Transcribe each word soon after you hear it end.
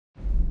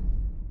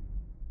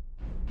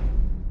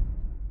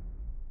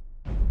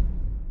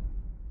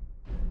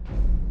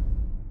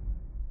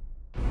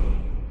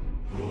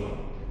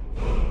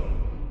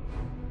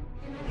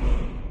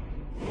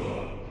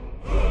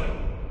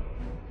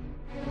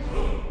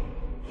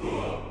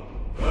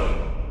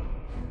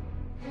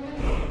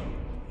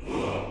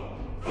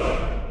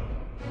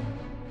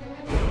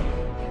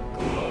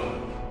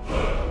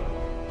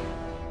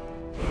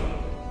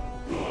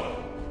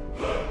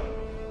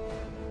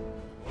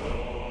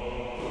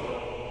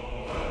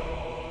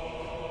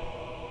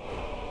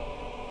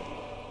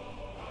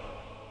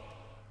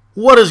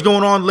What is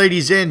going on,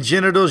 ladies and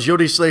genitals?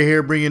 YOTESLAYA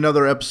here, bringing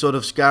another episode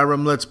of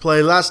Skyrim Let's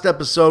Play. Last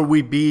episode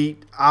we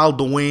beat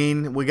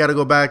Alduin. We got to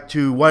go back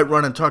to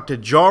Whiterun and talk to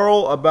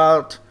Jarl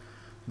about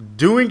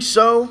doing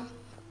so.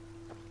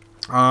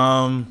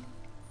 So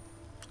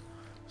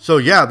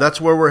yeah, that's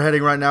where we're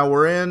heading right now.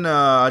 We're in,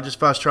 I just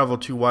fast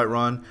traveled to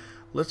Whiterun.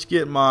 Let's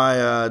get my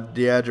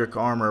Daedric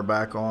armor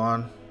back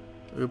on.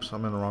 Oops,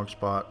 I'm in the wrong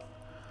spot.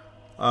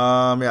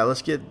 Yeah,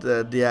 let's get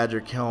the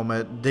Daedric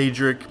helmet,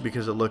 Daedric,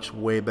 because it looks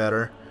way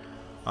better.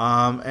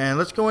 And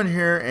let's go in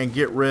here and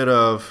get rid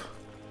of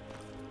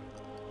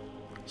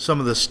some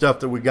of the stuff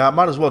that we got.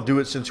 Might as well do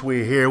it since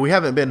we're here. We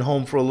haven't been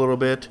home for a little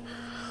bit.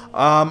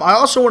 I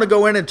also want to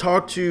go in and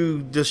talk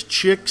to this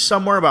chick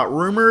somewhere about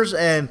rumors,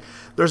 and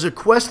there's a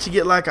quest to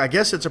get, like, I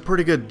guess it's a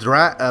pretty good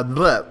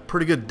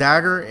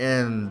dagger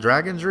in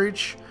Dragon's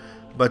Reach.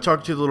 But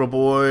talk to the little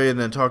boy and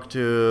then talk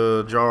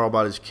to Jarl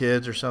about his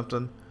kids or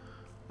something.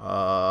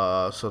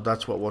 So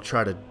that's what we'll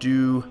try to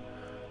do.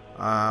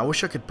 I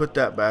wish I could put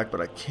that back,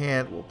 but I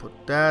can't. We'll put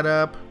that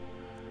up.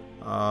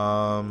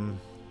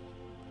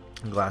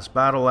 Glass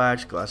battle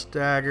axe, glass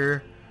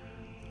dagger.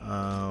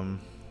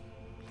 Can't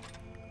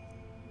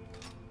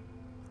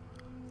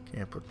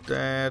put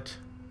that.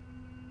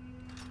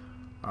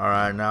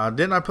 Alright, now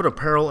didn't I put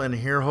apparel in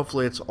here?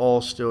 Hopefully it's all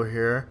still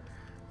here.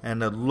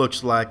 And it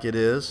looks like it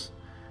is.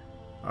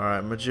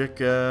 Alright,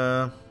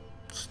 Magicka,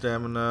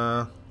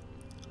 stamina.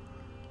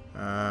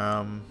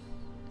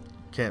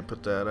 Can't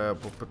put that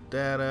up. We'll put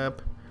that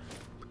up.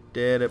 Put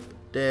that up.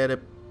 Put that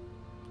up.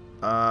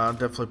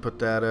 Definitely put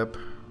that up.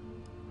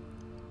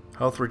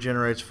 Health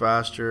regenerates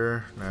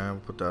faster. Nah,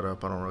 we'll put that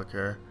up. I don't really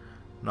care.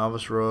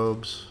 Novice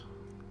robes.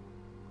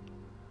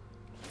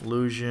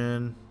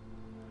 Illusion.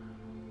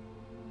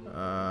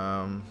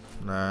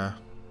 Nah.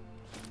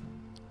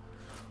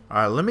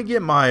 Alright, let me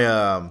get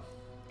my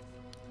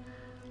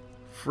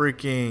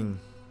freaking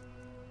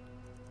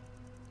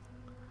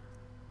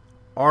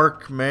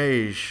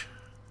Archmage.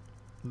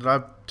 Did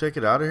I take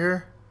it out of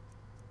here?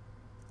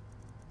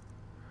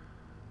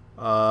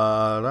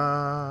 Oh,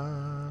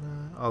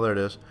 there it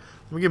is.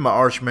 Let me get my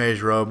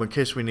Archmage robe in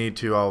case we need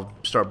to. I'll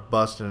start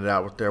busting it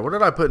out with there. What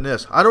did I put in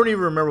this? I don't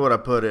even remember what I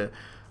put in.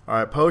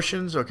 Alright,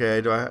 potions.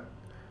 Okay, do I...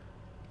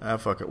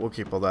 fuck it. We'll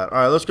keep all that.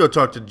 Alright, let's go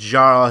talk to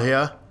Jarl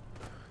here.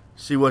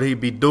 See what he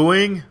be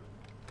doing.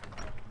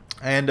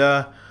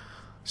 And,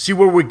 see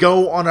where we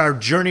go on our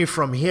journey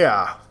from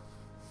here.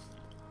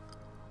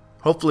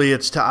 Hopefully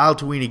it's to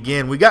Alduin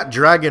again. We got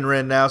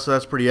Dragonrin now, so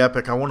that's pretty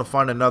epic. I want to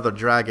find another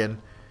dragon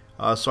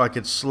so I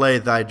could slay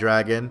thy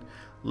dragon.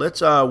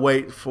 Let's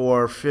wait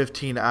for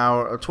 12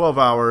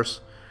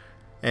 hours.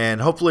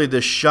 And hopefully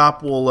this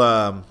shop will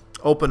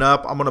open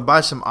up. I'm going to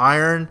buy some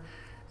iron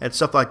and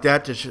stuff like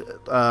that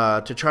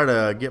to try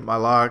to get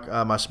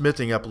my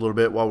smithing up a little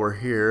bit while we're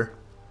here.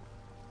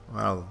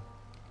 Wow,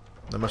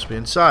 that must be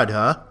inside,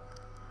 huh?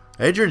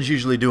 Adrian's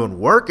usually doing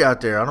work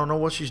out there. I don't know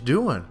what she's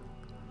doing.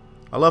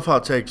 I love how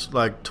it takes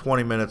like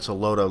 20 minutes to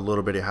load a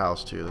little bitty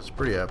house too. That's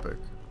pretty epic.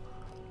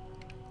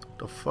 What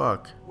the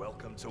fuck?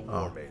 Welcome to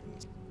War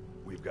Maidens.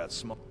 We've got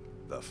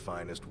the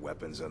finest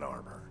weapons and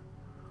armor.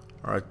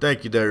 Alright,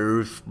 thank you there,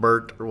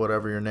 Ruthbert, or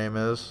whatever your name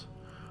is.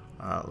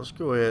 Alright, let's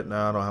go ahead.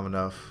 No, I don't have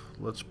enough.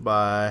 Let's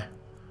buy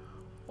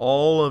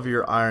all of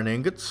your iron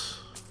ingots,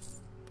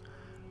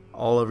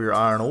 all of your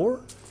iron ore,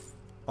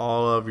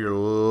 all of your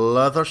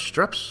leather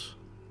strips.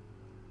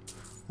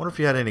 Wonder if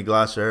you had any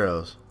glass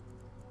arrows.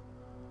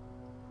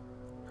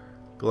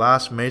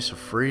 Glass mace of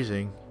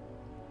freezing.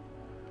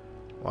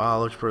 Wow,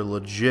 looks pretty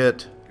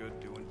legit. Good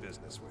doing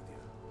business with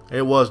you.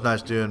 It was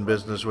nice doing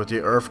business with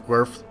you,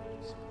 Urfgirth.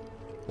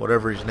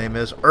 Whatever his name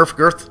is.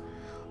 Urfgirth.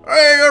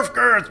 Hey,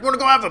 Urfgirth, wanna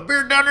go have a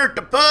beer down there at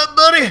the pub,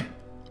 buddy?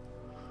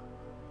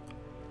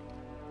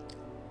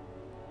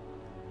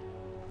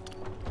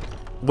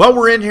 While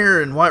we're in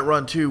here in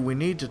Whiterun 2, we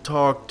need to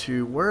talk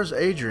to... Where's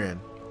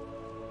Adrian?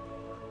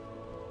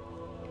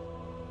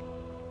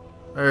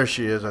 There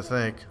she is, I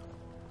think.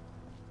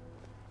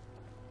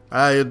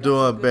 How you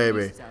doing,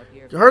 baby?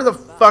 Hurry the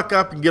fuck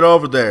up and get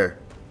over there.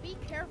 Be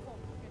careful.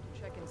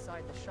 Check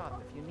inside the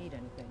shop if you need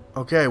anything.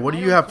 Okay, what do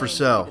you have for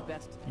sale?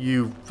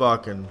 You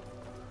fucking...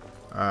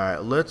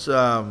 Alright, let's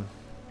go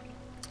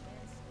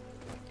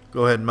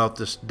ahead and melt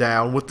this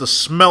down with the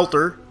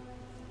smelter.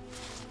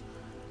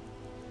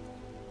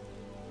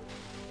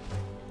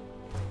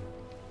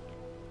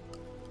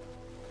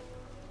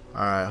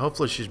 Alright,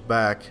 hopefully she's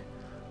back.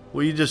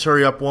 Will you just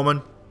hurry up,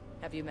 woman?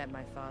 Have you met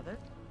my father?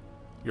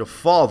 Your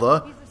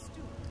father? He's a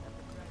student at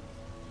the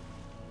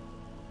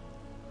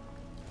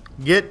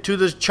Crown. Get to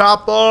this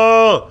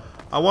chopper!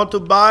 I want to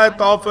buy it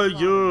off of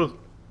you.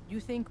 You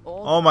think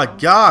all Oh my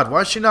god,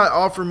 why is she not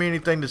offering me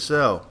anything to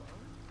sell?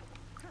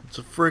 It's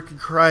a freaking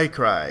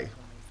cry.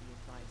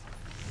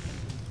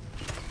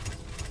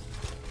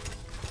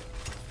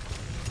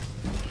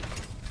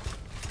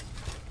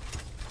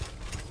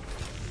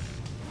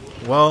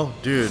 Well,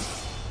 dude.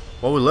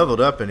 Well, we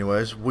leveled up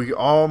anyways. We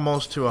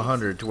almost to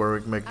 100 to where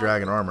we can make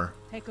dragon armor.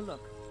 Take a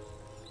look.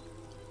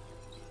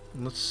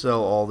 Let's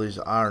sell all these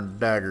iron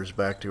daggers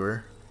back to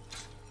her.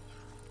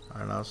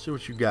 Alright, now let's see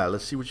what you got.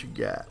 Let's see what you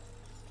got.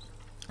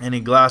 Any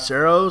glass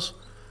arrows?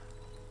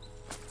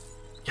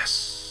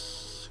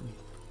 Yes.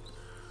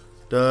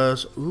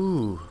 Does.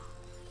 Ooh.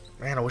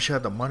 Man, I wish I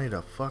had the money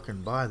to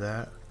fucking buy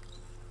that.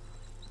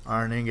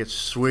 Iron ingots,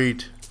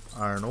 sweet.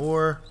 Iron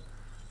ore.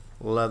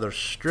 Leather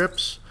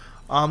strips.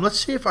 Let's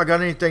see if I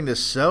got anything to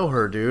sell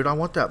her, dude. I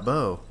want that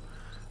bow.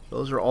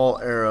 Those are all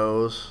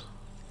arrows.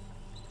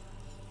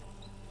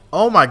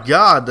 Oh my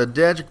god, the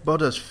Daedric bow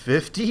does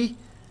 50?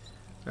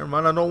 Never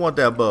mind, I don't want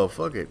that bow.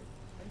 Fuck it.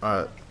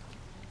 Alright.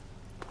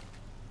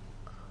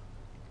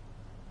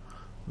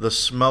 The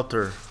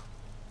smelter.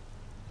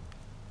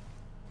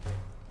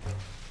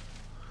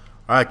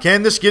 Alright,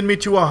 can this get me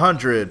to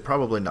 100?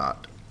 Probably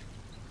not.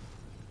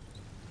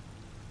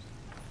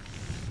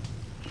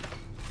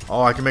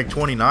 Oh, I can make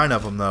 29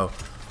 of them, though.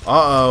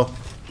 Uh-oh.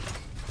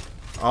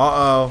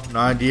 Uh-oh.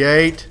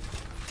 98.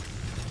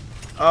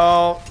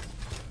 Oh.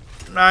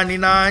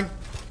 99.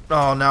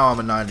 Oh, now I'm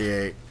at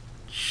 98.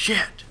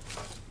 Shit.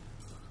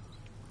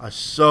 I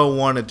so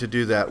wanted to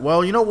do that.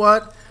 Well, you know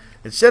what?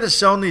 Instead of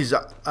selling these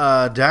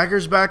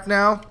daggers back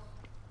now,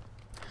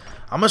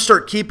 I'm going to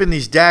start keeping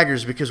these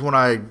daggers because when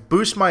I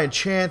boost my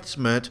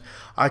enchantment,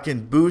 I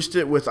can boost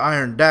it with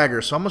iron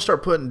daggers. So I'm going to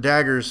start putting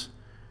daggers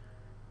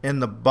in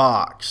the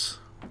box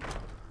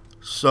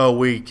so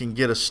we can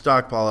get a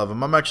stockpile of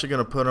them. I'm actually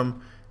going to put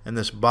them in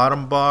this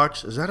bottom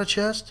box. Is that a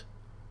chest?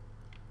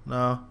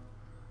 No.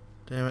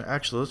 Damn it.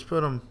 Actually, let's put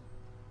them...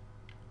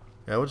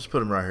 Yeah, we'll just put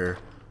them right here.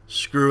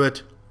 Screw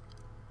it.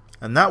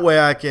 And that way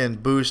I can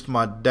boost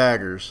my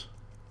daggers.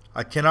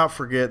 I cannot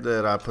forget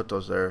that I put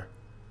those there.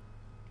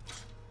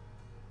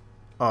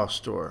 Oh,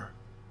 store.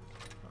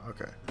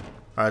 Okay.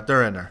 Alright,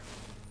 they're in there.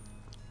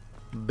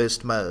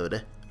 Beast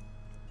mode.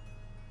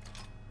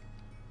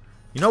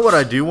 You know what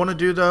I do want to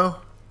do, though?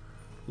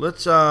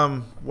 Let's,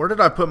 where did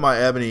I put my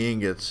ebony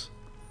ingots?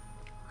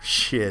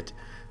 Shit.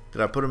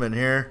 Did I put them in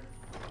here?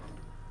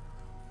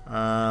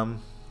 I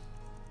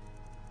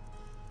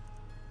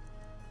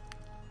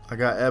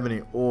got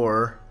ebony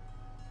ore.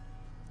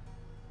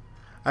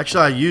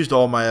 Actually, I used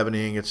all my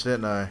ebony ingots,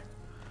 didn't I?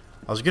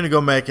 I was going to go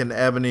make an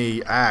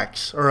ebony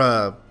axe.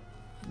 Or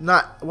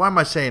not, why am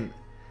I saying...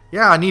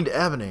 Yeah, I need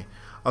ebony.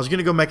 I was going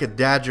to go make a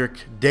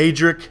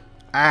Daedric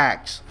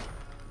axe.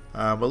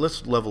 But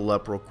let's level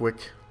up real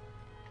quick.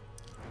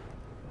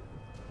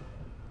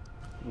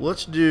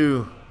 Let's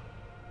do...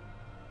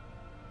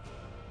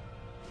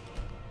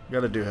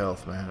 Gotta do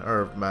health, man.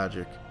 Or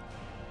magic.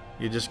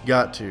 You just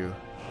got to.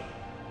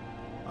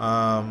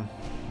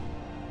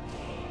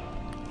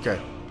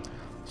 Okay.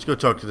 Let's go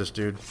talk to this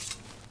dude.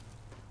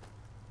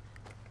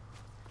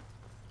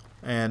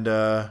 And,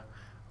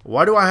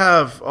 why do I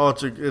have... Oh,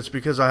 it's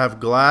because I have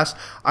glass.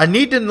 I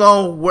need to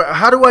know where...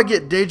 How do I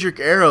get Daedric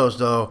arrows,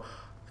 though?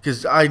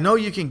 Because I know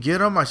you can get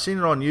them. I've seen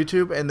it on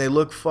YouTube, and they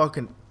look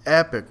fucking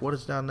epic. What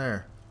is down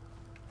there?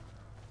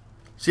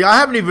 See, I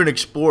haven't even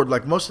explored.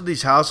 Like, most of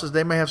these houses,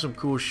 they may have some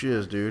cool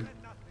shiz, dude.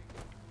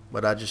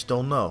 But I just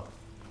don't know.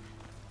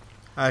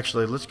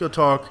 Actually, let's go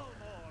talk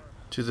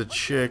to the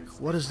chick.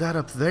 What is that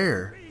up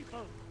there?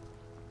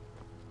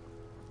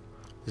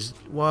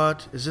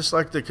 What? Is this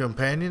like the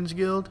Companions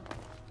Guild?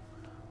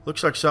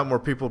 Looks like something where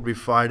people would be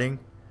fighting.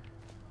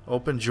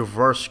 Open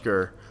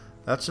Javarsker.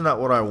 That's not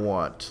what I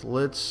want.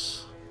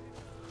 Let's...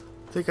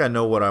 I think I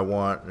know what I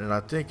want, and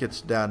I think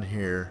it's down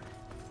here.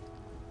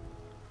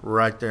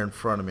 Right there in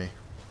front of me.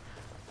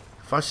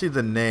 If I see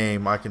the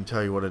name, I can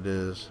tell you what it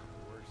is.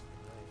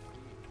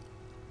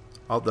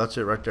 Oh, that's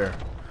it right there.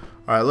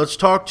 Alright, let's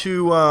talk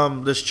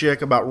to this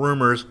chick about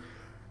rumors.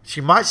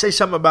 She might say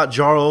something about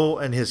Jarl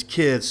and his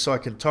kids, so I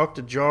can talk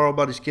to Jarl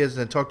about his kids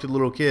and then talk to the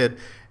little kid,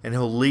 and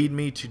he'll lead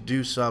me to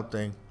do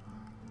something.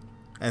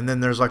 And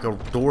then there's like a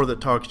door that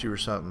talks to you or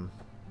something.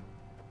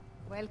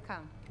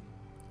 Welcome.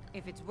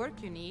 If it's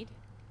work you need,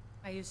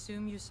 I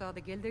assume you saw the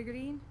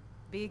Gildergreen?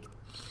 Big.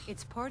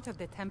 It's part of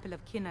the Temple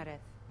of Kinnareth.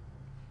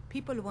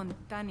 People want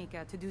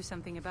Danica to do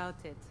something about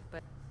it,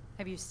 but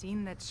have you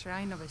seen that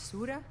shrine of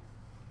Asura?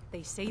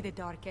 They say the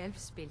Dark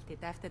Elves built it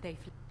after they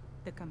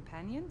the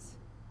Companions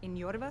in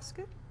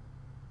Jorvaskr.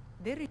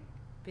 They've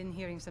been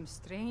hearing some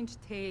strange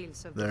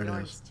tales of the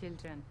Lord's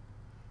children.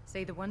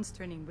 Say the ones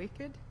turning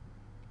wicked?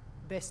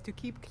 Best to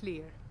keep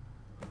clear.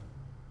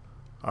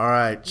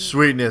 Alright,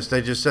 sweetness.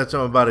 They just said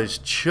something about his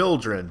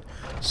children.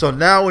 So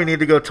now we need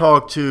to go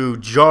talk to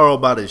Jarl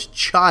about his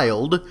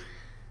child.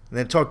 And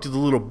then talk to the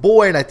little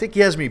boy. And I think he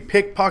has me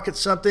pickpocket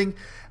something.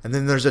 And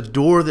then there's a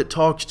door that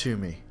talks to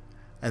me.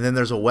 And then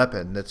there's a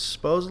weapon that's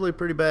supposedly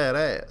pretty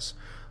badass.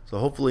 So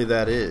hopefully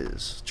that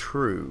is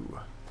true.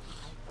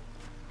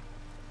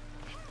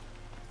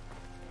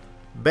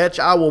 Betch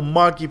I will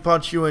monkey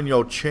punch you in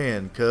your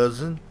chin,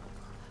 cousin.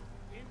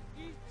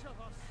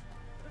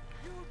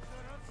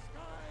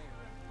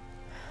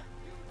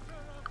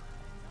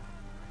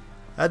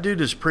 That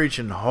dude is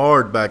preaching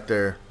hard back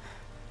there.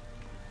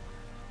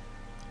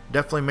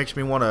 Definitely makes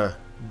me want to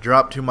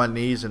drop to my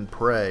knees and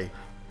pray.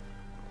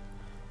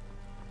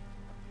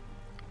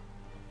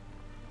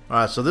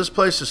 Alright, so this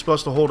place is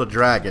supposed to hold a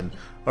dragon.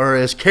 Or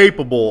is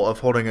capable of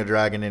holding a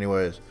dragon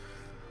anyways.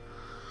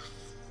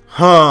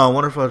 Huh, I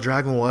wonder if a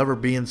dragon will ever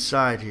be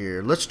inside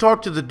here. Let's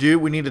talk to the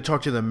dude. We need to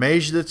talk to the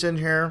mage that's in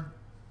here.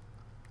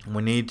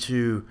 We need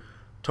to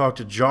talk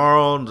to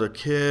Jarl, the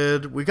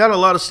kid. We got a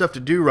lot of stuff to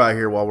do right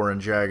here while we're in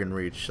Dragon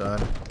Reach, son.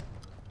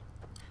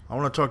 I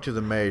want to talk to the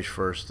mage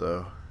first,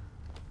 though.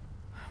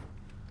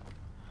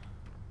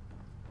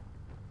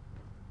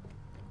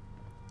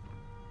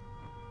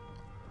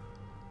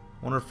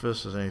 Wonder if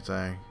this is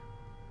anything.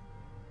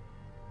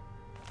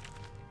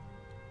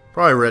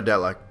 Probably read that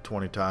like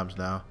 20 times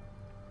now.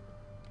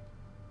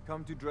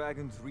 Come to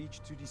Dragon's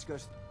Reach to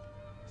discuss.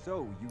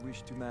 So, you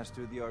wish to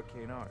master the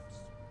arcane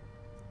arts?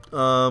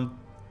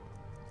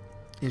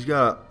 He's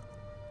got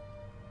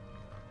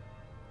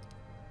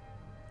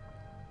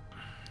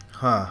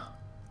a...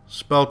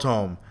 Spell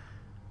tome.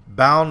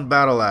 Bound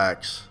battle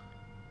axe.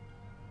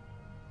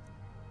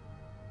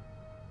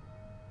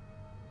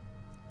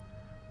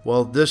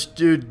 Well, this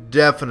dude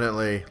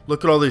definitely...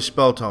 Look at all these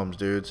spell tomes,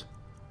 dudes.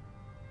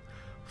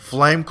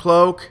 Flame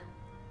cloak.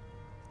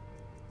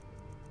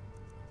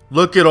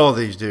 Look at all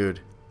these,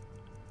 dude.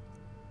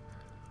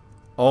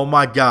 Oh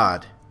my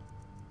god.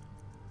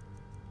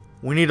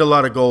 We need a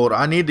lot of gold.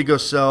 I need to go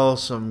sell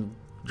some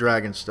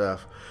dragon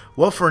stuff.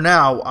 Well, for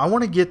now, I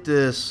want to get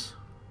this.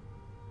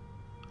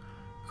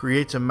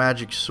 Creates a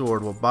magic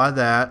sword. We'll buy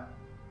that.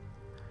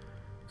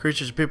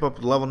 Creatures people up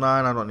to level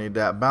 9. I don't need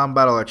that. Bound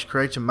battle axe.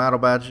 Creates a metal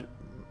badge.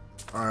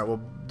 Alright,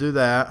 we'll do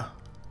that.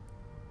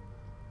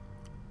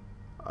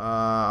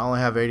 I only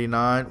have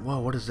 89. Whoa,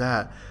 what is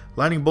that?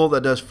 Lightning bolt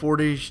that does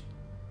 40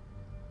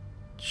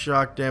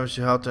 shock damage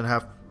to health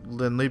and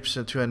then leaps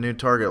into a new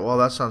target. Well,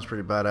 that sounds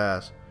pretty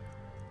badass.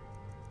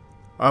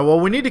 Alright, well,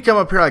 we need to come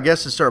up here, I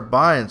guess, and start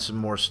buying some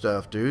more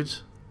stuff,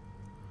 dudes.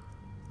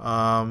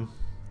 Wonder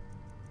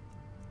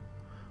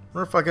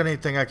if I got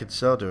anything I could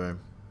sell to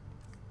him.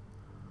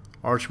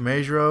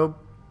 Archmage robe.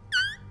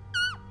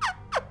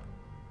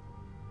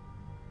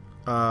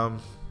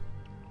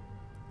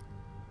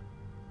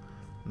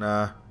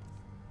 Nah.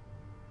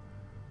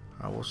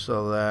 I will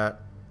sell that.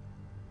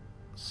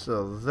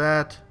 Sell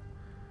that.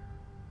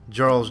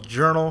 Jarl's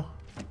journal.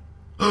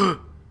 Damn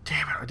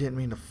it, I didn't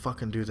mean to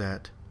fucking do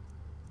that.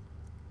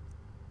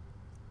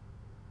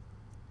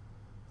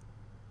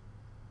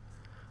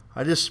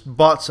 I just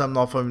bought something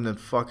off of him and then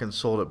fucking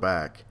sold it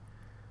back.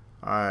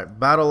 Alright,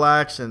 battle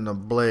axe and the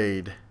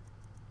blade.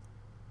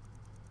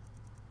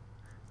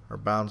 Or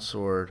bound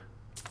sword.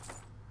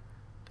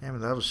 Damn it,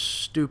 that was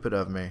stupid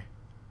of me.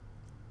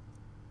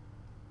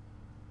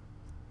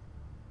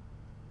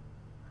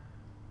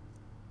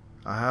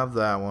 I have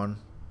that one.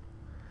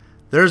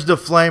 There's the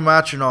flame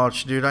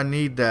atronach, dude. I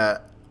need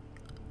that.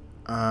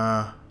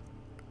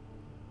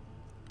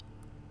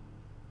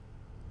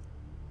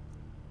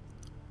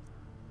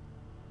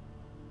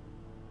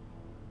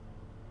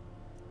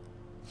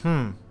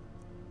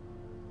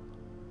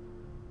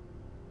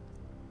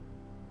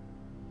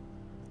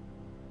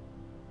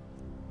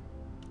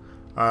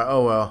 Alright,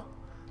 oh well.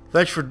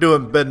 Thanks for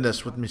doing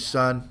business with me,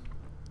 son.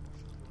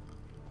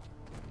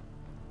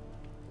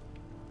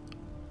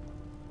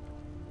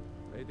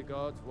 May the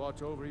gods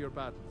watch over your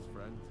battles,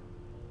 friend.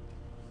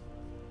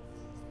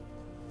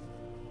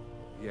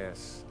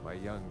 Yes, my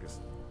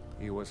youngest.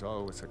 He was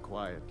always a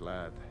quiet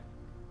lad.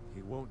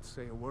 He won't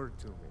say a word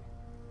to me.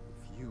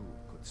 If you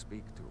could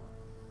speak to him,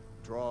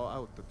 draw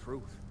out the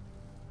truth,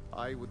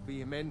 I would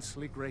be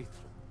immensely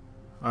grateful.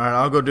 Alright,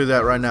 I'll go do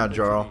that right now,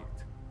 Jarl.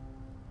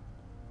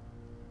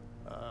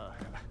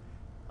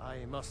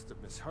 I must have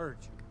misheard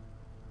you.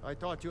 I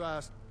thought you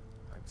asked...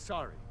 I'm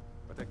sorry,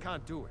 but I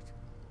can't do it.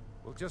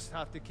 We'll just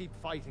have to keep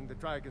fighting the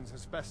dragons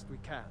as best we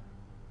can.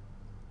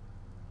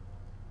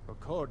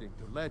 According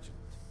to legend,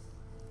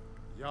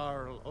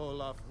 Jarl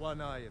Olaf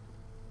One-Eyed,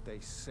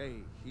 they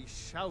say he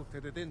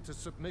shouted it into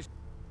submission.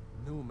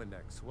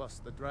 Numenex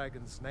was the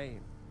dragon's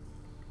name.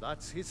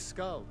 That's his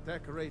skull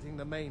decorating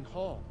the main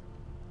hall.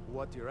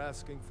 What you're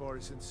asking for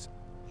is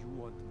You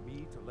want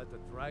me to let a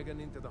dragon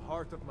into the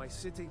heart of my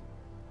city?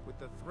 With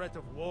the threat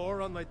of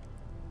war on my...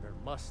 There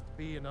must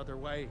be another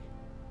way.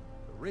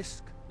 The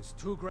risk is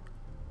too great.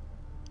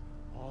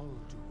 I'll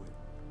do it.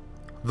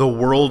 The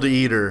World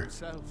Eater.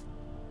 Himself.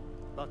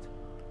 But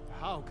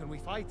how can we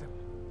fight him?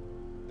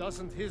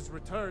 Doesn't his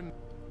return...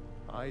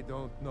 I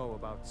don't know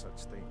about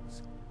such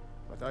things.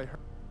 But I heard...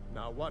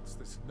 Now what's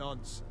this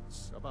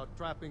nonsense about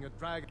trapping a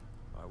dragon?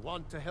 I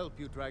want to help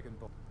you,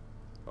 Dragonborn.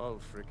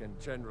 Ulfric and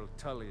General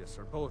Tullius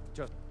are both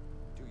just...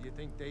 Do you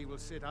think they will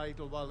sit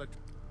idle while the...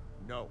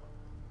 No.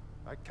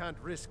 I can't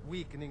risk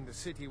weakening the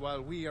city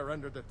while we are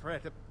under the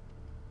threat of...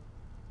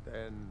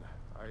 Then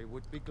I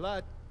would be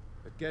glad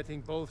at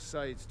getting both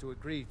sides to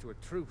agree to a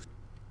truce.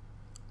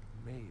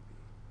 Maybe.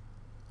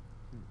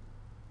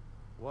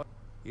 What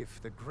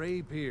if the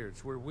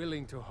Greybeards were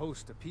willing to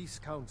host a peace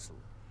council?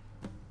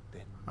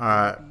 Then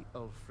maybe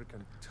Ulfric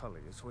and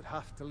Tullius would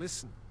have to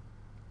listen.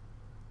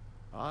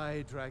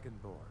 Aye,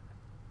 Dragonborn.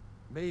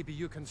 Maybe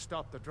you can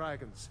stop the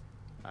dragons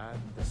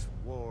and this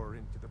war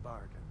into the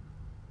bargain.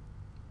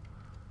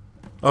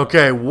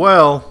 Okay,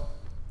 well,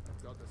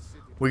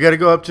 We got to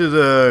go up to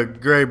the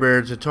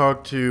Greybeards and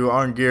talk to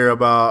Arngir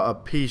about a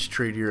peace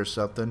treaty or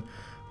something.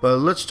 But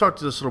let's talk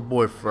to this little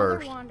boy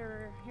first. Another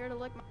wanderer here to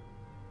lick my...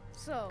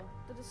 So,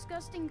 the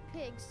disgusting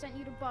pig sent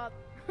you to bother...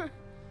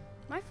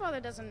 My father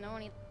doesn't know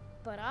anything,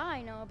 but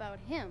I know about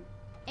him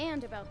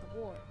and about the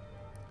war.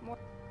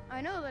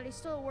 I know that he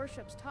still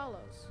worships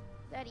Talos,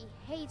 that he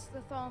hates the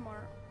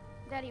Thalmor,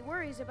 that he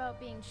worries about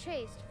being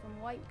chased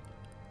from White...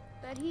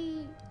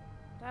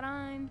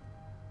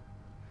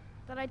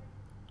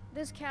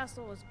 This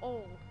castle is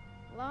old.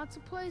 Lots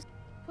of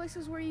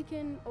places where you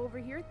can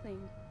overhear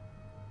things.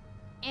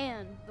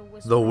 And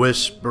the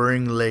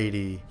Whispering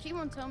Lady. She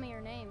won't tell me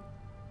her name.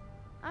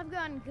 I've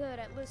gotten good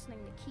at listening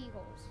to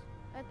keyholes.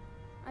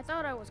 I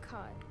thought I was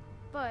caught,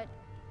 but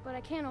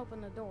I can't open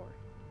the door.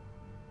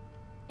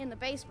 In the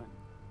basement.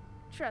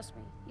 Trust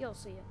me, you'll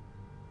see it.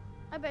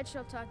 I bet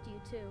she'll talk to you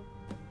too.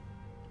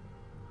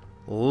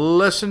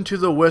 Listen to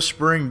the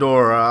Whispering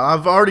Door.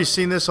 I've already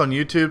seen this on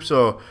YouTube,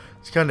 so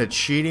it's kind of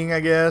cheating,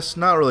 I guess.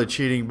 Not really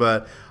cheating,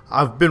 but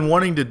I've been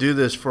wanting to do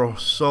this for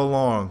so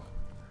long.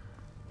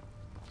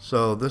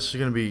 So this is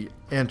going to be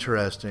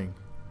interesting.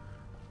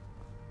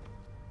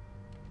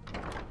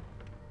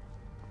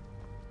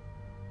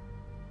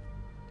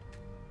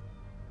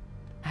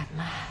 At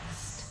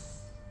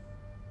last.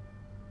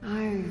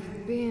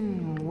 I've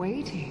been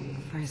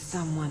waiting for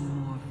someone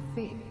more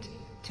fit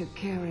to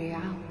carry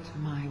out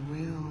my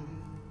will.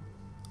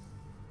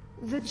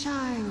 The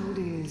child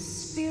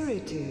is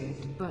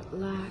spirited but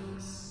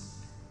lacks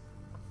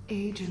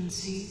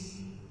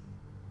agency.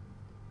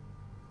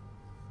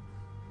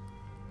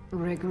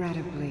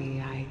 Regrettably,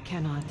 I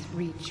cannot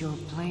reach your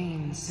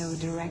plane so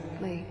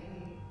directly.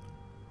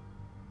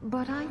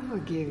 But I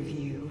forgive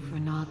you for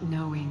not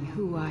knowing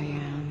who I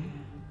am.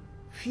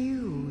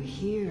 Few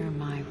hear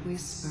my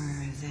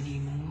whispers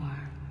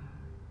anymore.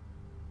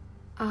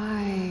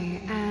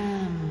 I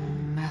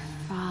am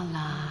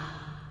Mephala,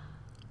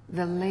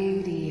 the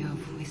Lady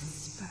of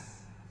Whisper.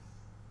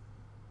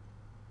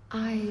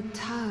 I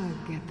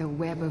tug at the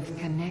web of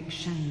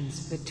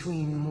connections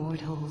between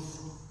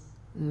mortals.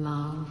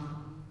 Love,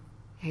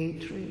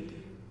 hatred,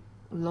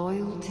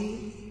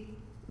 loyalty,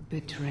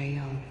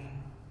 betrayal.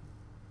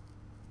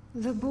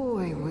 The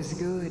boy was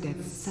good at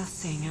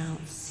sussing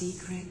out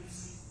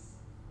secrets.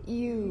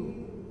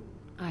 You,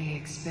 I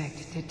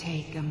expect to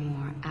take a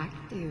more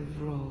active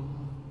role.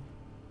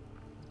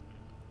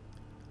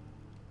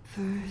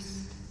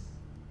 First,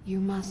 you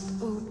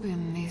must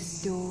open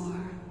this door.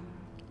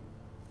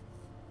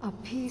 A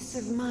piece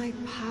of my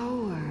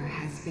power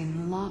has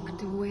been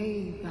locked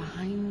away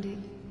behind it,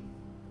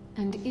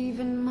 and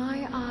even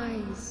my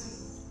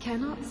eyes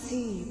cannot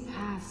see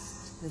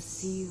past the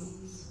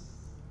seals.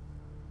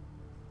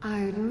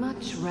 I'd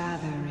much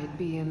rather it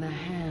be in the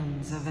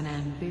hands of an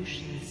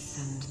ambitious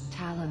and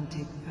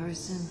talented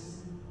person,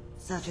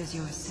 such as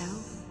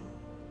yourself.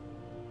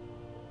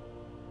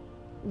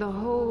 The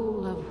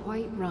whole of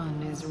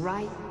Whiterun is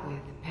ripe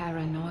with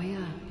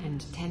paranoia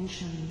and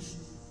tensions.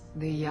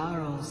 The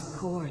Jarl's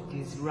court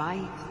is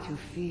right to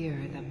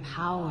fear the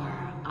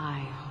power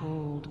I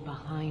hold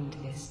behind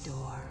this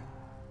door.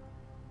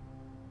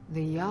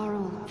 The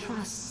Jarl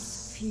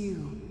trusts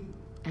few,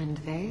 and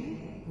they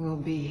will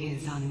be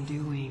his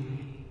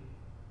undoing.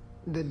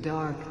 The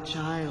Dark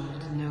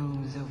Child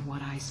knows of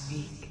what I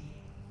speak.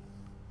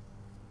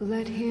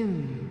 Let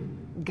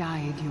him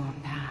guide your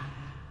path.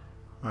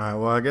 Alright,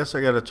 well, I guess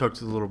I gotta talk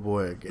to the little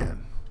boy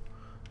again.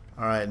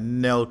 Alright,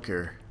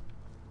 Nelker.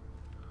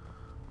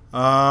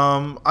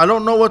 I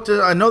don't know what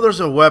I know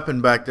there's a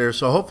weapon back there,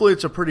 so hopefully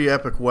it's a pretty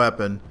epic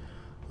weapon.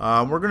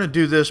 We're gonna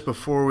do this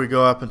before we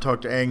go up and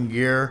talk to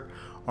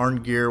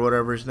Arngir,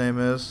 whatever his name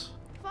is.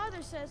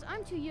 Father says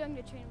I'm too young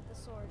to train with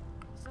the sword,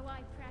 so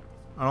I practice.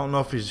 I don't know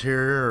if he's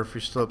here or if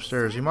he's still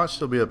upstairs. He might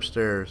still be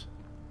upstairs.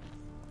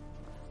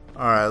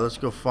 Alright, let's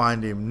go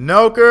find him.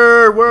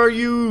 Nelker, where are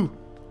you?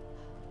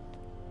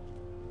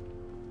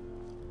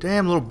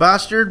 Damn, little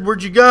bastard,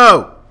 where'd you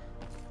go?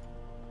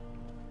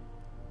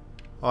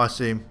 Oh, I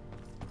see him.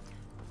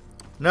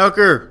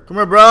 Nelker, come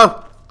here,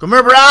 bro. Come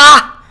here,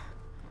 brah!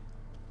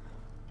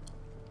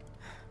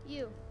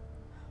 You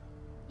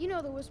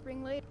know the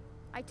Whispering Lady.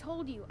 I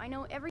told you, I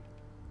know every...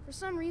 For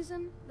some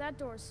reason, that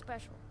door is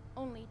special.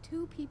 Only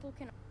 2 people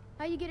can...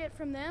 How you get it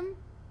from them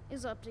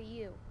is up to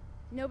you.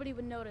 Nobody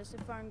would notice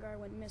if Arngir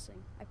went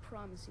missing. I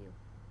promise you.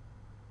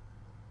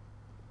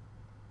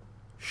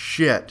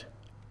 Shit.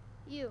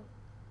 You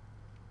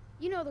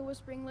know the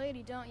Whispering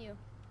Lady, don't you?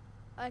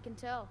 I can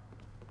tell.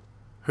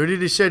 Who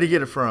did he say to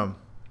get it from?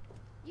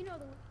 You know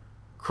the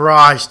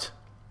Christ.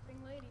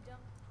 Whispering Lady, don't...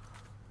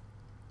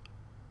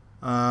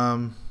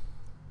 I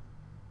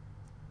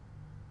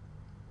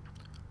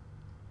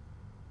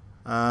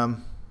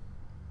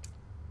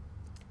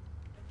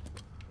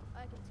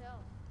can tell.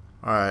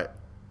 Alright.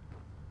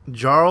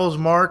 Jarl's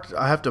marked.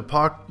 I have to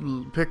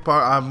pickpocket.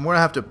 I'm gonna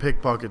have to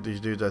pickpocket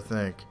these dudes, I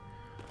think.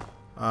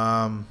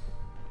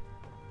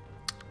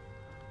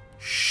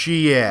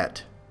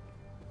 Shit.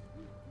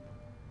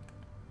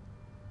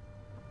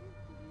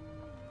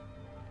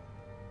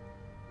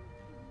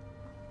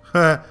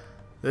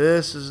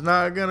 This is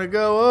not gonna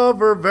go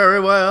over very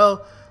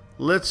well.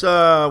 Let's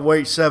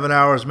wait 7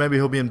 hours. Maybe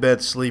he'll be in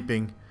bed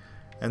sleeping,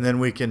 and then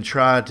we can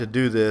try to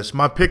do this.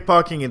 My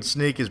pickpocketing and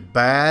sneak is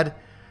bad,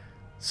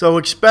 so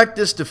expect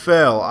this to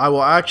fail. I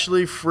will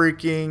actually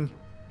freaking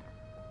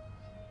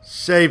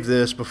save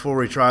this before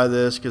we try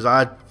this, because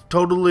I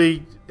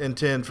totally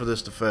intend for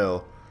this to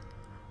fail.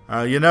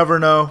 You never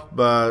know,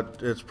 but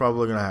it's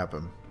probably gonna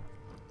happen.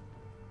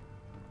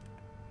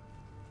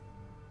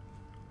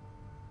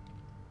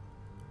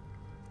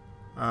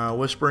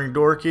 Whispering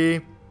door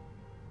key.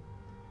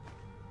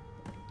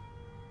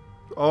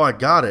 Oh, I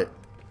got it.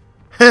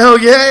 Hell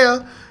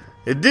yeah!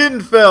 It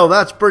didn't fail.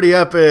 That's pretty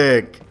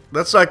epic.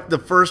 That's like the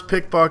first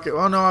pickpocket.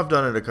 Oh no, I've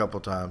done it a couple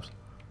times.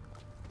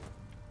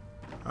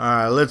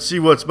 Alright, let's see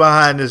what's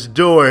behind this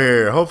door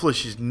here. Hopefully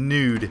she's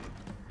nude.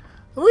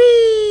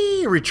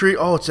 Whee! Retreat.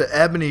 Oh, it's an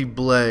ebony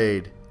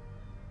blade.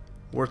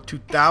 Worth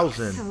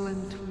 2,000.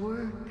 Excellent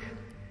work.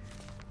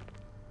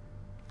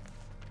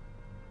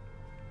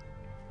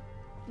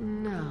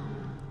 Now,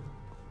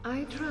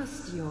 I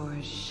trust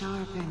you're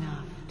sharp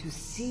enough to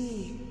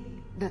see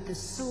that the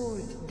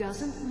sword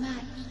doesn't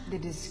match the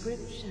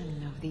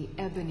description of the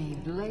ebony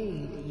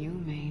blade you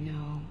may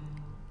know.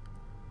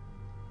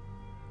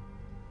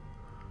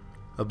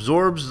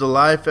 Absorbs the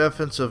life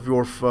essence of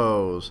your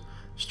foes.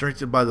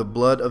 Strengthened by the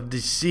blood of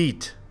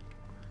deceit.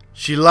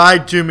 She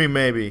lied to me,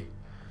 maybe.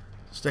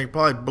 This thing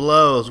probably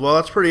blows. Well,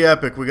 that's pretty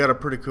epic. We got a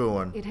pretty cool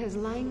one. It has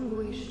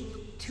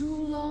languished too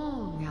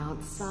long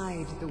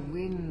outside the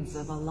winds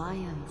of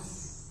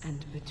alliance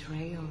and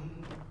betrayal.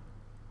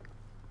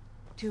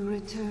 To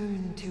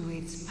return to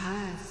its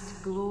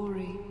past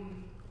glory,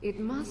 it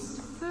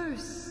must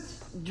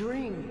first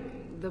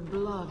drink the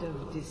blood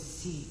of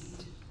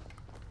deceit.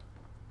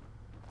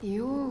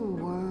 Your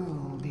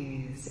world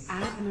is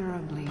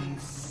admirably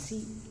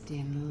seeped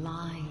in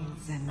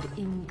lies and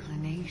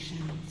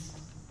inclinations.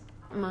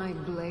 My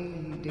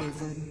blade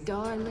is a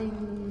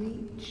darling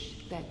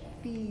leech that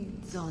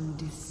feeds on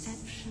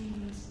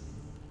deceptions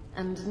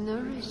and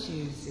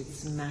nourishes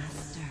its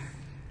master.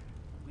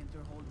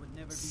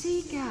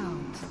 Seek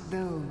out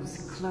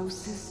those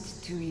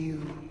closest to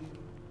you.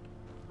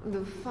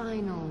 The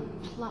final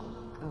pluck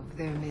of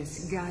their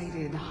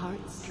misguided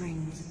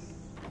heartstrings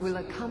will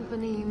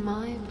accompany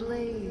my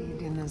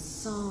blade in a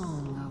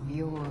song of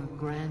your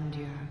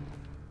grandeur.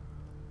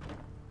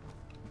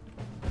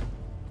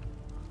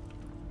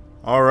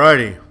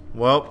 Alrighty,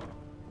 well,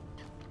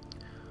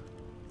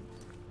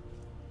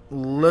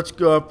 let's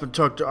go up and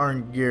talk to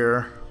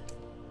Arngir,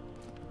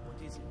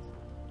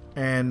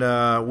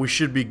 and we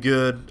should be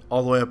good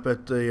all the way up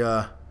at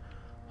the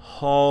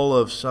Hall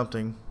of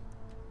something.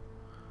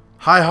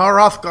 Hi,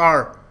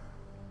 Hrothgar.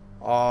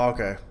 Oh,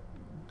 okay.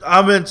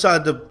 I'm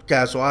inside the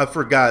castle. I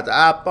forgot.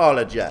 I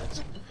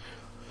apologize.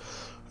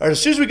 Alright,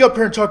 as soon as we go up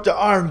here and talk to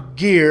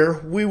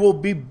Arngir, we will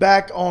be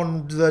back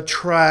on the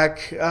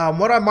track.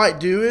 What I might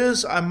do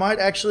is, I might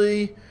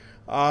actually,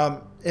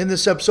 in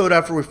this episode,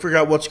 after we figure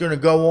out what's going to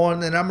go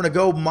on, and I'm going to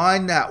go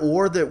mine that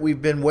ore that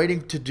we've been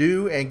waiting to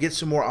do and get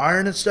some more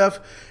iron and stuff.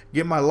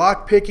 Get my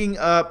lock picking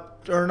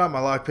up, or not my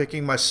lock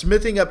picking, my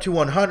smithing up to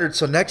 100.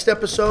 So next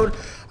episode,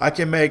 I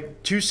can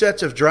make 2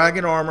 sets of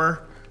dragon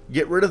armor,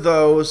 get rid of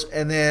those,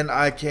 and then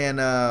I can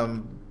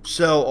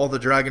sell all the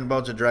dragon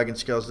bones and dragon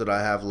scales that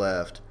I have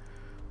left.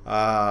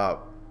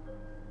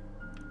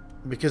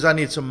 Because I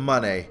need some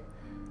money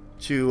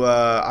to,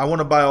 I want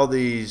to buy all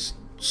these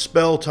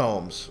spell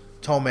tomes,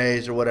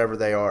 tomes or whatever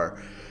they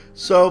are.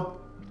 So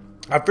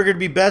I figured it'd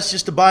be best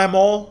just to buy them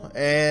all,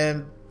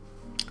 and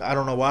I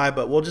don't know why,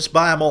 but we'll just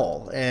buy them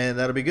all, and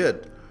that'll be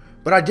good.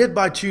 But I did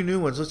buy 2 new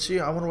ones. Let's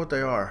see. I wonder what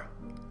they are.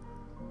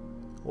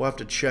 We'll have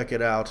to check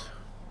it out.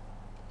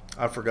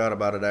 I forgot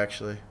about it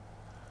actually.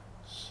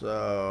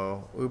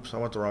 So, oops, I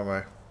went the wrong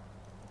way.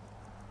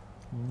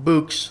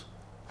 Books.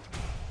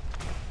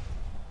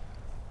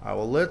 Alright,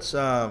 well,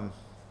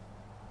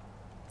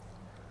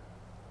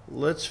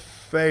 let's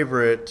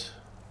favorite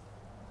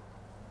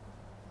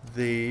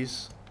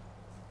these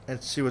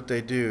and see what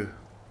they do.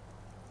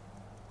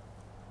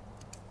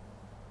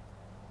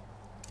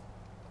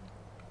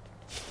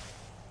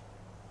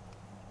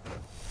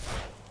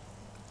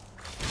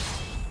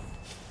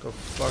 The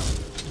fuck?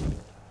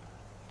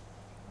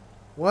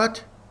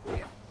 What?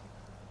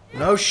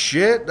 No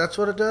shit, that's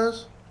what it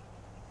does?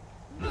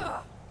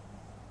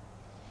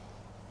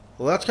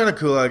 Well, that's kind of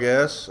cool, I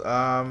guess.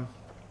 I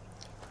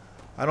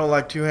don't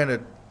like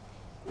two-handed.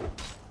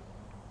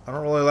 I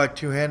don't really like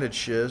two-handed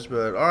shiz,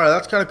 but alright,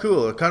 that's kind of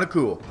cool. Kind of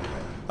cool.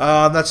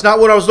 That's not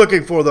what I was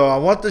looking for, though. I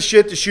want the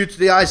shit that shoots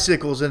the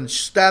icicles and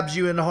stabs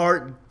you in the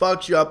heart and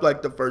fucks you up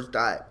like the first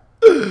time.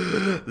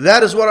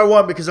 That is what I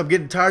want, because I'm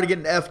getting tired of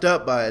getting effed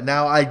up by it.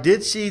 Now, I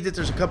did see that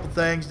there's a couple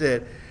things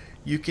that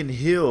you can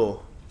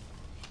heal,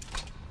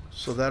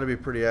 so that'll be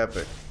pretty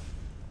epic.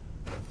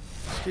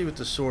 Let's see what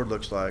the sword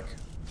looks like.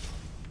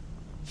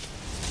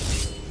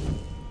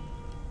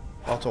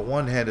 Oh, it's a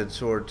one-handed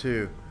sword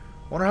too.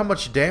 Wonder how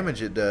much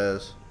damage it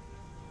does.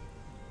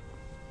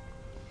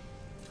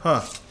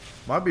 Huh.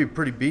 Might be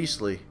pretty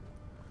beastly.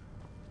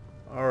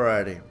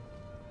 Alrighty.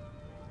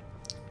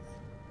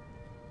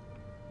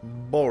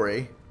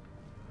 Bori.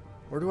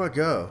 Where do I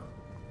go?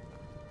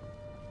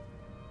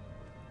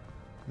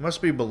 It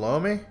must be below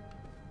me.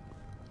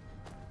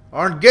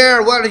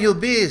 Arngare, where you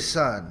be,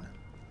 son?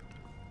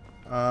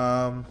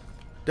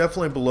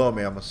 Definitely below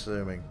me, I'm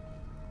assuming.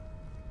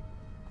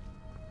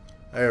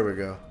 There we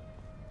go.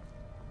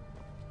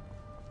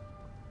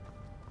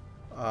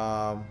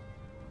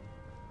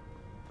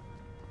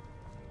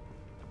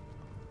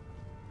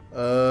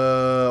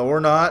 Or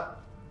not.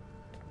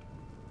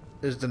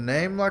 Is the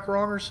name like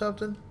wrong or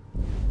something?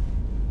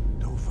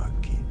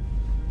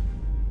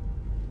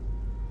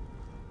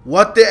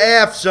 What the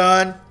F,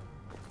 son?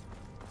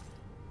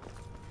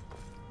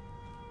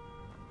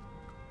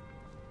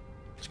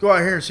 Let's go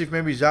out here and see if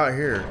maybe he's out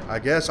here. I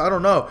guess. I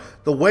don't know.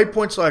 The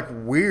waypoint's like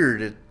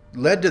weird. It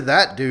led to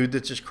that dude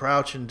that's just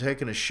crouching,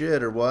 taking a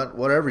shit or what.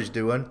 Whatever he's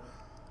doing.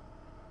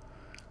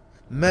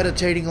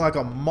 Meditating like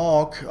a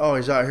monk. Oh,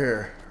 he's out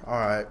here.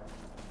 Alright.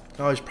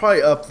 Oh, he's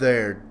probably up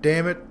there.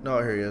 Damn it. No,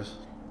 here he is.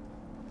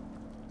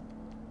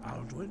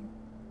 Aldwin?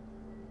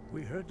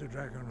 We heard the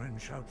Dragon Wren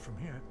shout from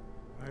here.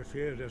 I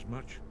feared as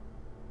much.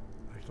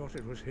 I thought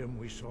it was him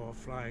we saw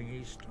flying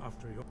east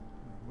after you.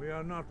 We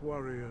are not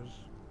warriors.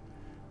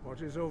 What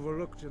is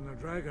overlooked in the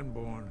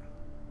Dragonborn?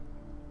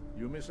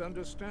 You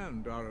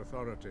misunderstand our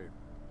authority.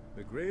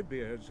 The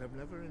Greybeards have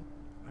never...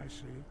 I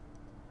see.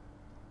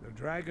 The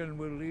dragon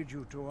will lead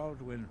you to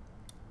Aldwin,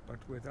 but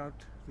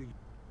without the...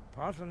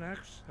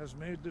 Paarthurnax has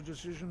made the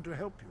decision to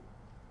help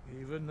you.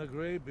 Even the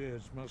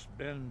Greybeards must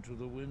bend to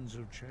the winds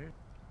of change.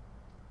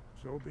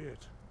 So be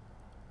it.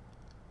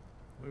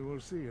 We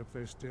will see if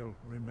they still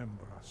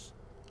remember us.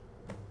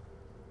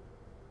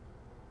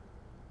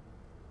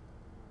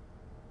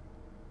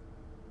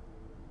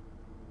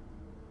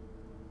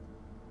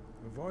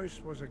 The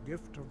voice was a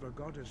gift of the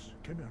goddess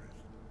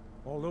Kinnereth.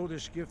 Although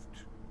this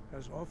gift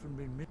has often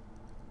been missed,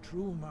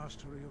 true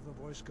mastery of the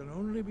voice can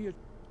only be in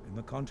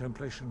the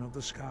contemplation of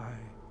the sky,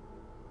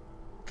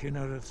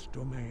 Kinnereth's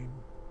domain,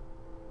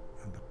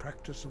 and the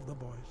practice of the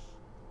voice.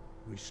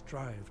 We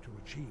strive to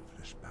achieve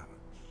this balance.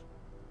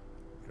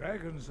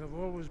 Dragons have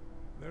always...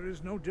 There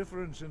is no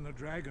difference in the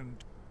dragon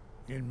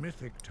in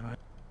mythic time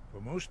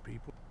for most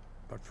people,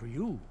 but for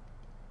you,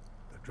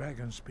 the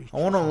dragon speaks... I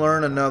want to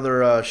learn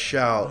another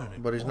shout,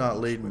 but he's not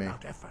leading me.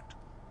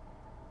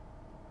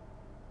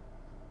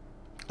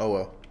 Oh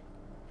well.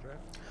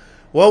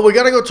 Well, we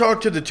got to go talk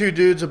to the two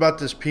dudes about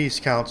this peace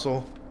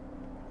council.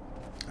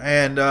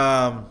 And,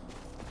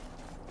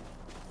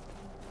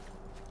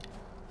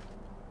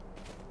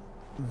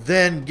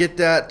 then get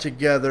that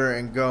together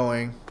and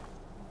going.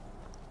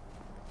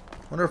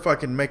 Wonder if I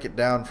can make it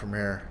down from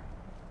here.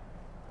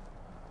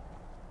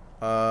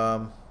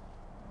 All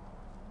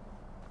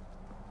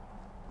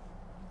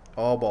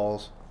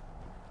balls.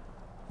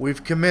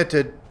 We've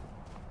committed.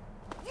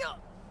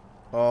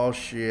 Oh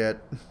shit.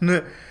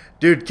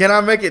 Dude, can I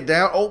make it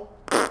down? Oh,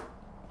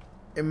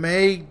 it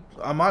may.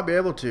 I might be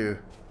able to.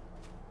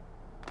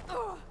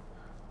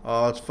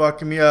 Oh, it's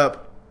fucking me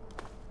up.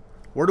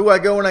 Where do I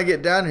go when I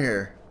get down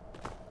here?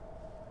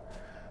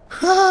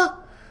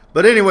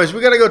 But anyways,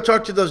 we gotta go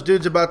talk to those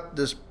dudes about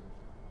this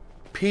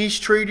peace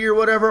treaty or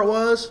whatever it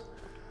was.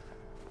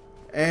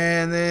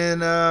 And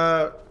then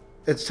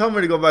it's telling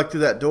me to go back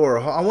through that door.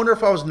 I wonder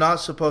if I was not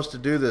supposed to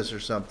do this or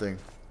something.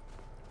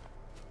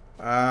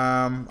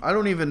 I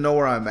don't even know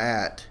where I'm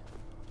at.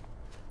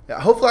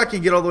 Yeah, hopefully I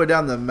can get all the way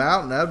down the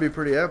mountain. That'd be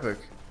pretty epic.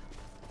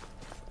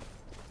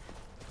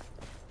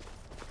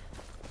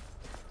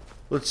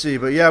 Let's see.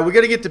 But yeah, we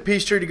got to get the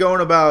peace treaty going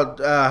about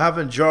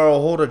having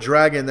Jarl hold a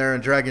dragon there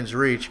in Dragon's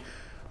Reach.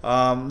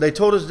 They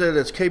told us that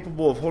it's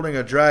capable of holding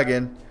a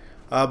dragon.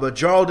 But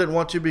Jarl didn't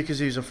want to because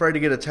he's afraid to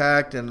get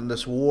attacked in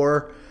this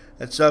war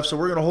and stuff. So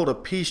we're going to hold a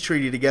peace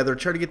treaty together.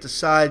 Try to get the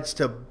sides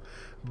to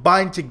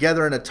bind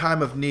together in a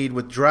time of need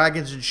with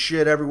dragons and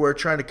shit everywhere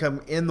trying to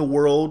come in the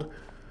world.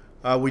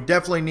 We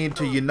definitely need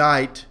to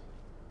unite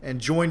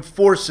and join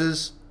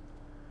forces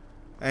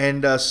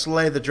and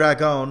slay the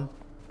dragon.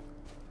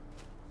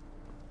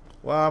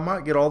 Well, I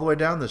might get all the way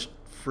down this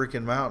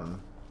freaking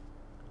mountain.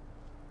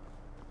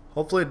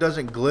 Hopefully it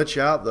doesn't glitch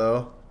out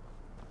though.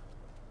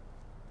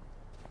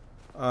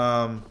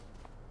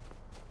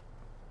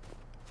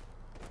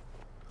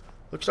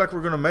 Looks like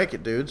we're gonna make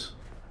it, dudes.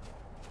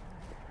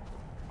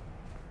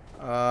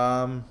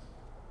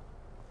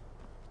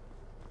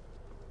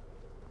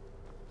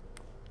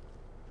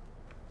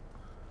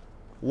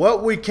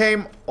 What, we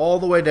came all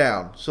the way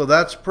down, so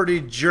that's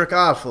pretty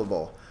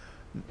jerk-offable.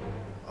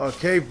 A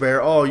cave bear.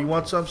 Oh, you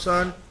want some,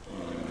 son?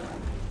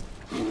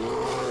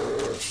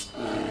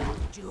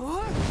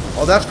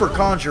 Oh, that's for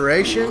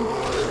conjuration?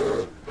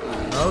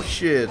 Oh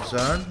shit,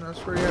 son. That's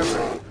pretty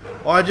epic.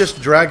 Oh, I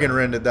just dragon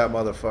rended that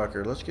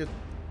motherfucker. Let's get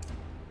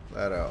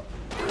that out.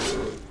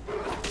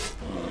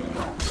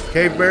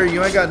 Cave bear,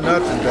 you ain't got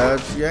nothing,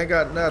 bud. You ain't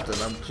got nothing.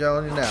 I'm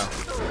telling you now.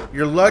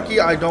 You're lucky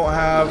I don't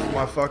have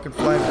my fucking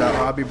flames out, or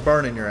I'll be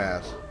burning your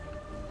ass.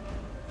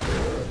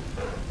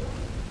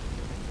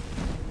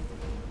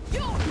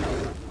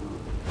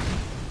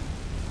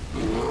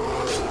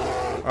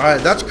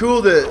 Alright, that's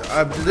cool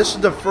that this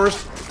is the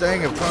first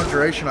thing of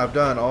conjuration I've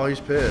done. Oh, he's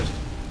pissed.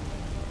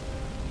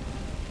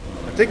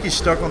 I think he's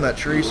stuck on that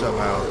tree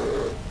somehow.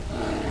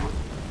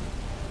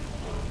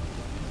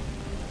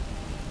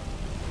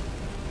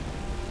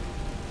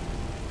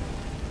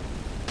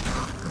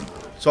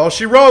 That's all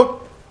she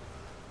wrote.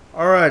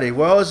 Alrighty.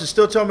 Well, is it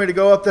still telling me to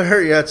go up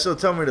there? Yeah, it's still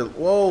telling me to...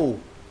 Whoa.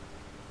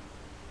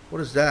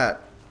 What is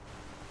that?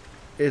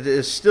 It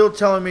is still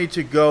telling me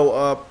to go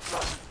up...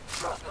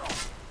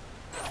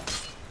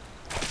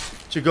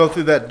 to go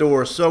through that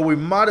door. So we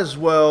might as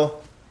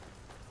well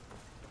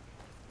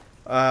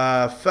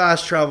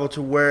fast travel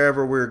to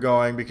wherever we're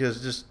going,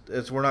 because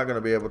we're not going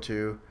to be able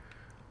to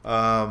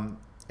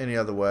any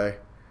other way.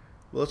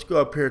 Well, let's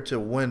go up here to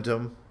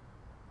Wyndham.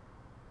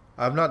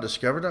 I've not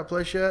discovered that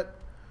place yet.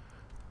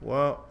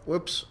 Well,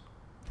 whoops.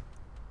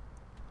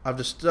 I've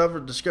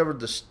discovered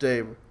the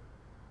stable.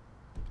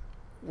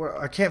 Where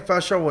I can't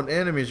fast travel when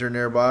enemies are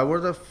nearby. Where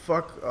the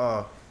fuck?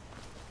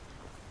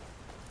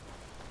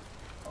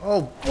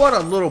 Oh, what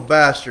a little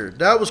bastard.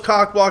 That was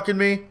cock blocking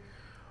me.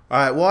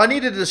 Alright, well, I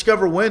needed to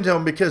discover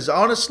Wyndham because,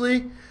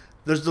 honestly,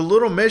 there's the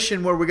little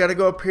mission where we got to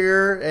go up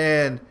here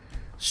and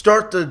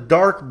start the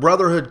Dark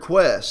Brotherhood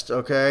quest,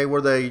 okay?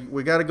 Where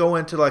we got to go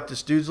into, like,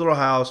 this dude's little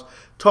house,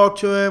 talk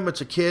to him.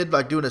 It's a kid,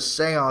 like, doing a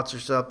seance or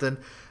something, and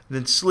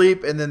then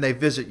sleep, and then they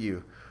visit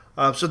you.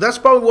 So that's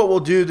probably what we'll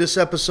do this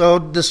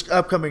episode, this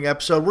upcoming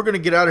episode. We're going to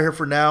get out of here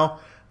for now.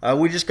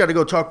 We just got to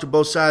go talk to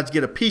both sides,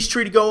 get a peace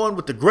treaty going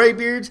with the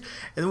Greybeards,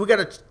 and then we got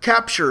to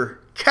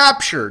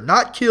capture,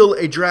 not kill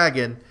a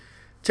dragon,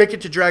 take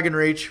it to Dragon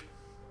Reach,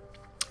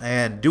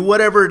 and do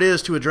whatever it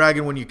is to a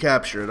dragon when you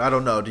capture it. I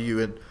don't know. Do you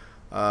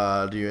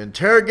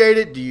interrogate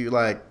it? Do you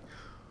like?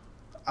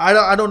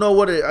 I don't know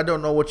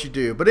what you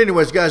do. But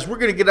anyways, guys, we're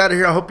gonna get out of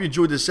here. I hope you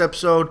enjoyed this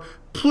episode.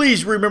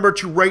 Please remember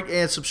to rate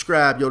and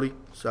subscribe. Yodi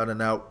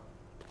signing out.